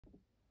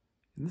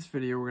In this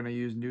video, we're going to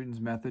use Newton's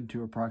method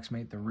to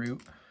approximate the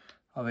root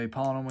of a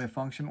polynomial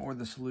function or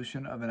the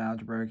solution of an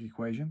algebraic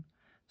equation.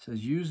 It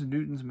says use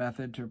Newton's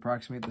method to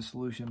approximate the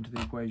solution to the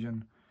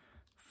equation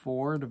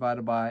 4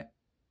 divided by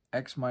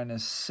x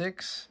minus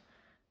 6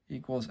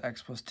 equals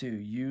x plus 2.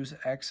 Use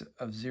x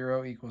of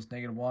 0 equals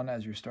negative 1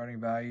 as your starting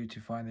value to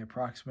find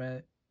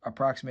the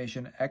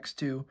approximation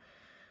x2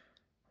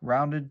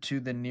 rounded to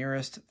the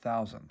nearest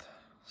thousandth.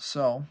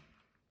 So,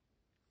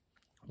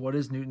 what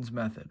is Newton's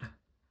method?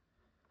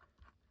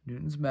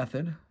 Newton's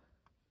method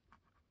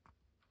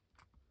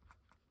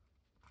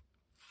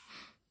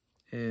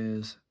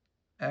is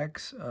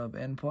x of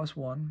n plus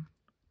 1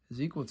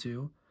 is equal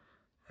to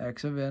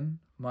x of n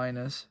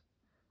minus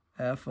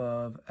f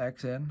of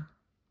xn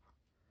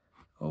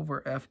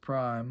over f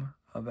prime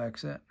of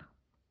xn.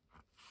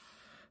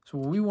 So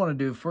what we want to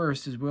do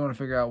first is we want to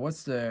figure out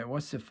what's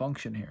the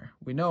function here.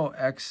 We know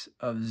x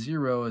of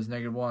 0 is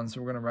negative 1,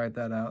 so we're going to write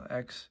that out.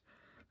 X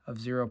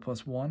of 0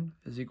 plus 1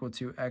 is equal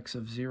to x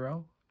of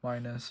 0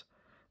 minus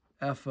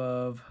f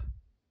of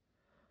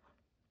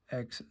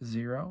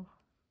x0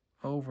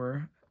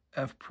 over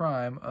f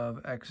prime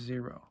of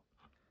x0,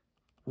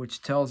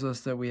 which tells us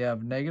that we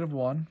have negative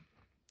 1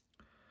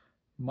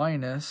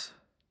 minus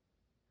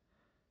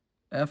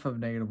f of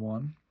negative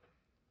 1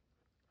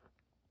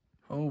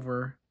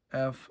 over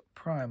f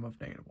prime of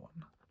negative 1.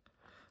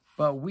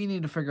 But we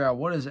need to figure out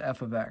what is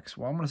f of x.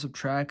 Well, I'm going to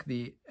subtract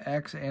the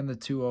x and the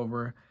 2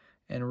 over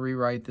and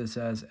rewrite this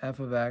as f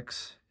of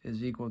x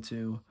is equal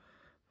to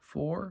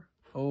 4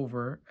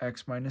 over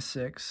x minus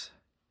 6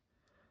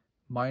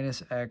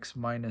 minus x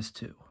minus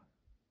 2.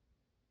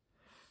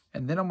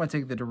 And then I'm going to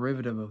take the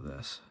derivative of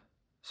this.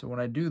 So when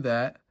I do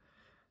that,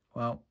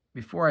 well,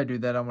 before I do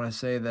that, I'm going to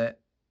say that,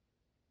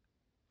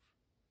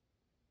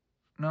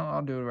 no,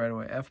 I'll do it right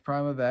away. F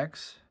prime of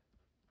x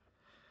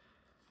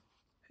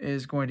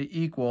is going to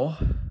equal,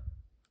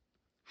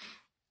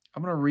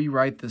 I'm going to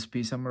rewrite this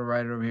piece. I'm going to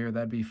write it over here.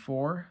 That'd be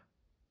 4.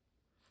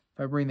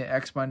 If I bring the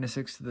x minus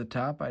 6 to the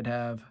top, I'd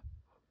have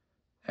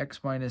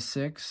x minus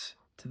 6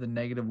 to the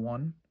negative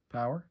 1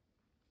 power.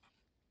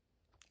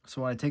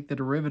 So when I take the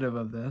derivative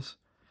of this,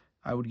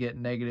 I would get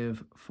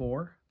negative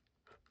 4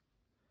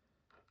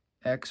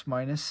 x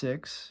minus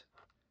 6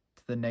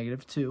 to the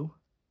negative 2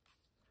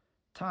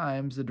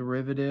 times the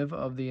derivative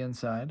of the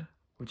inside,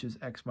 which is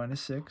x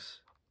minus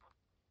 6,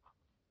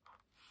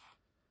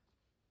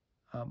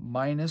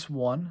 minus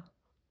 1,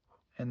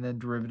 and then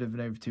derivative of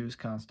negative 2 is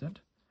constant.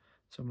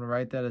 So I'm going to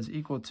write that as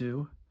equal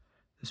to,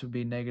 this would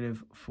be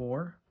negative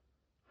 4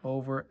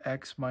 over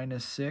x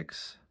minus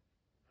 6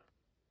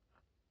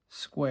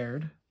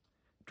 squared.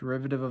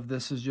 Derivative of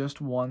this is just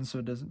 1, so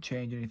it doesn't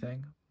change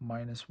anything,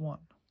 minus 1.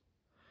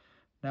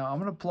 Now I'm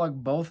going to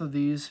plug both of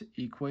these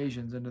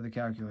equations into the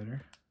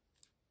calculator.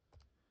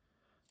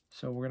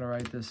 So we're going to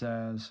write this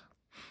as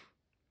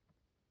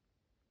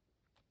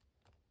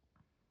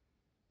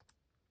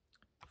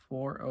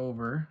 4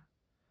 over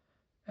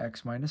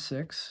x minus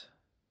 6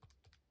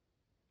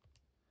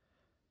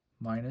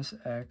 minus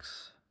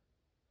x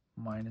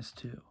minus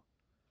 2.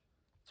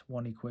 It's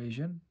one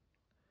equation.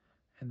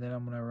 And then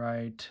I'm going to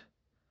write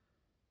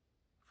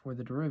for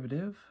the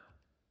derivative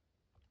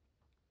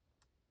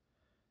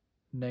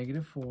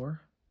negative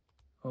 4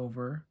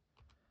 over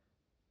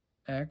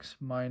x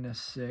minus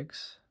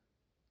 6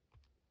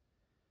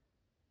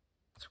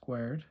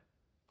 squared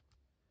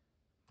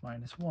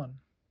minus 1.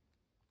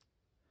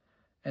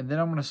 And then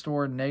I'm going to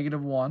store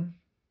negative 1.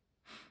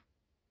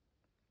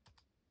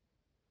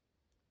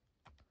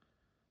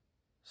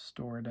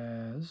 Store it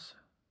as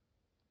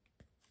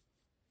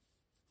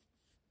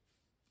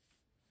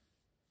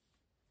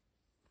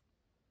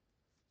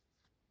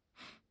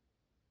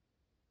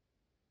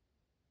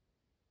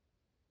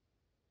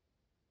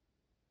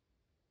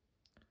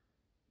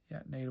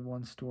negative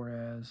 1 store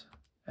as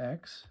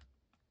x,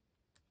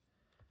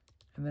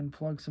 and then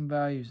plug some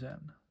values in.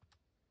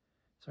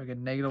 So I get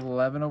negative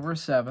 11 over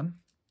 7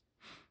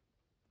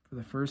 for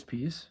the first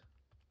piece,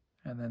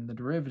 and then the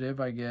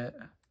derivative I get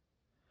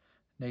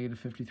negative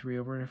 53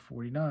 over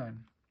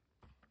 49.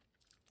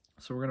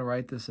 So we're going to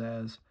write this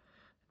as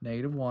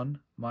negative 1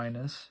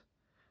 minus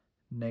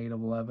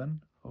negative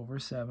 11 over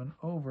 7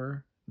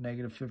 over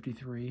negative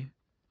 53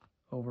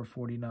 over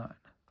 49.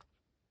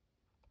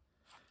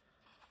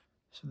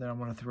 So then I'm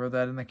going to throw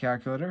that in the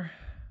calculator.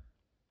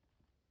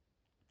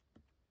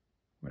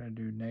 I'm going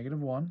to do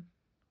negative 1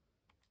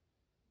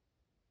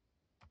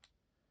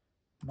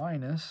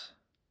 minus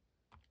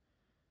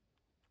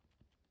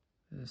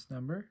this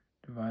number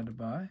divided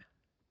by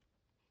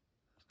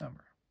this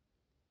number.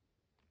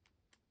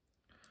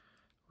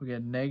 We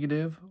get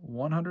negative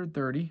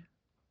 130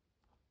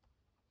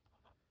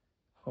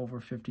 over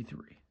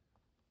 53.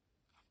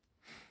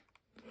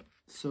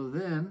 So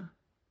then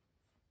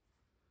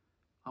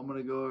I'm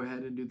going to go ahead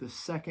and do the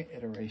second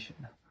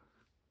iteration.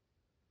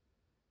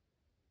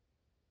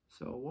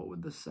 So what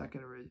would the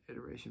second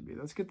iteration be?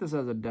 Let's get this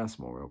as a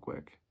decimal real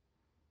quick,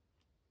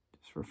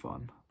 just for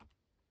fun.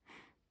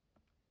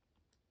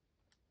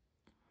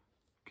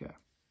 Okay.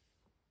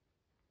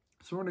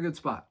 So we're in a good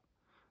spot.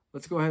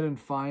 let's go ahead and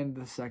find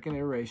the second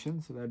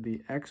iteration. So that'd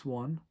be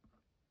x1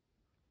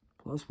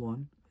 plus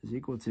 1 is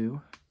equal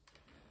to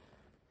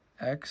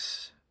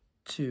x1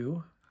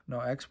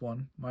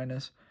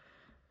 minus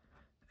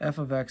f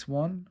of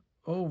x1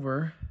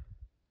 over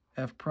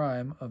f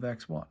prime of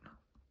x1.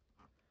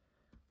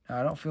 Now,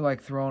 I don't feel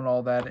like throwing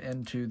all that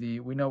into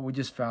we know we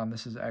just found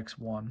this is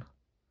x1,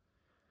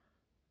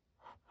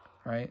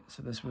 right?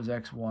 So this was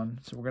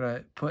x1. So we're going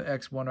to put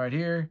x1 right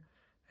here,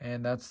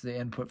 and that's the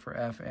input for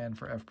f and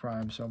for f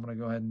prime. So I'm going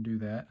to go ahead and do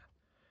that.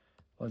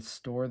 Let's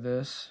store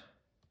this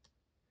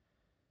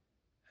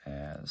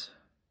as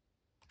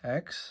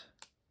x.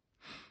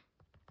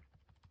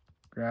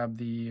 Grab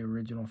the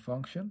original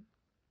function.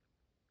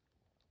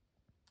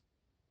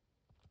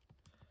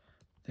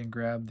 Then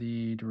grab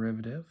the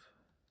derivative.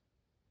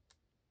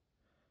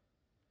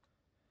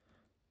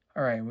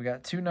 All right, we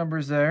got two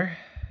numbers there.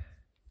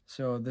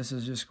 So this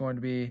is just going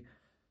to be,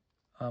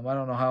 I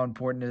don't know how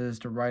important it is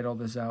to write all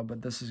this out,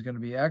 but this is going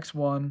to be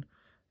x1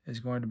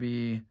 is going to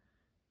be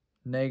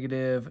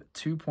negative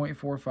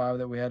 2.45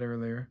 that we had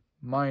earlier,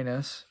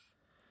 minus,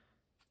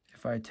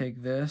 if I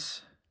take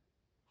this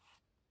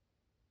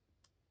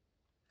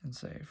and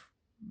say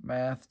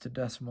math to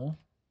decimal,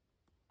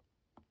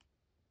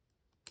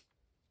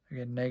 I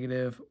get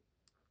negative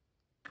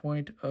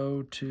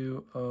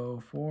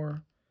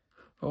 0.0204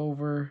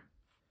 over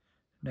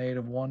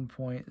negative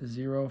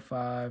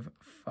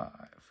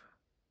 1.055.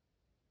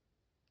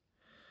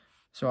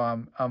 So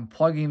I'm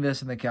plugging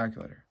this in the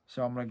calculator.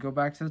 So I'm going to go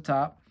back to the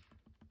top,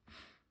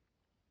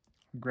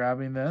 I'm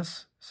grabbing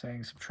this,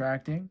 saying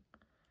subtracting,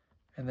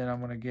 and then I'm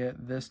going to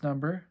get this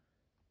number.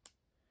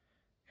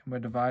 I'm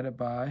going to divide it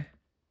by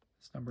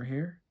this number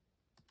here,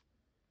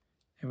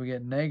 and we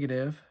get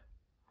negative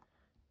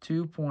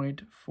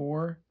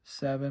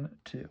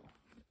 2.472.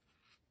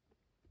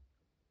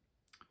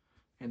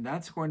 And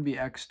that's going to be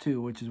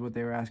x2, which is what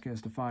they were asking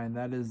us to find.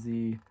 That is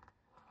the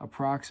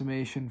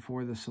approximation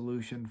for the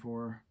solution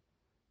for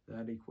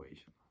that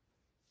equation.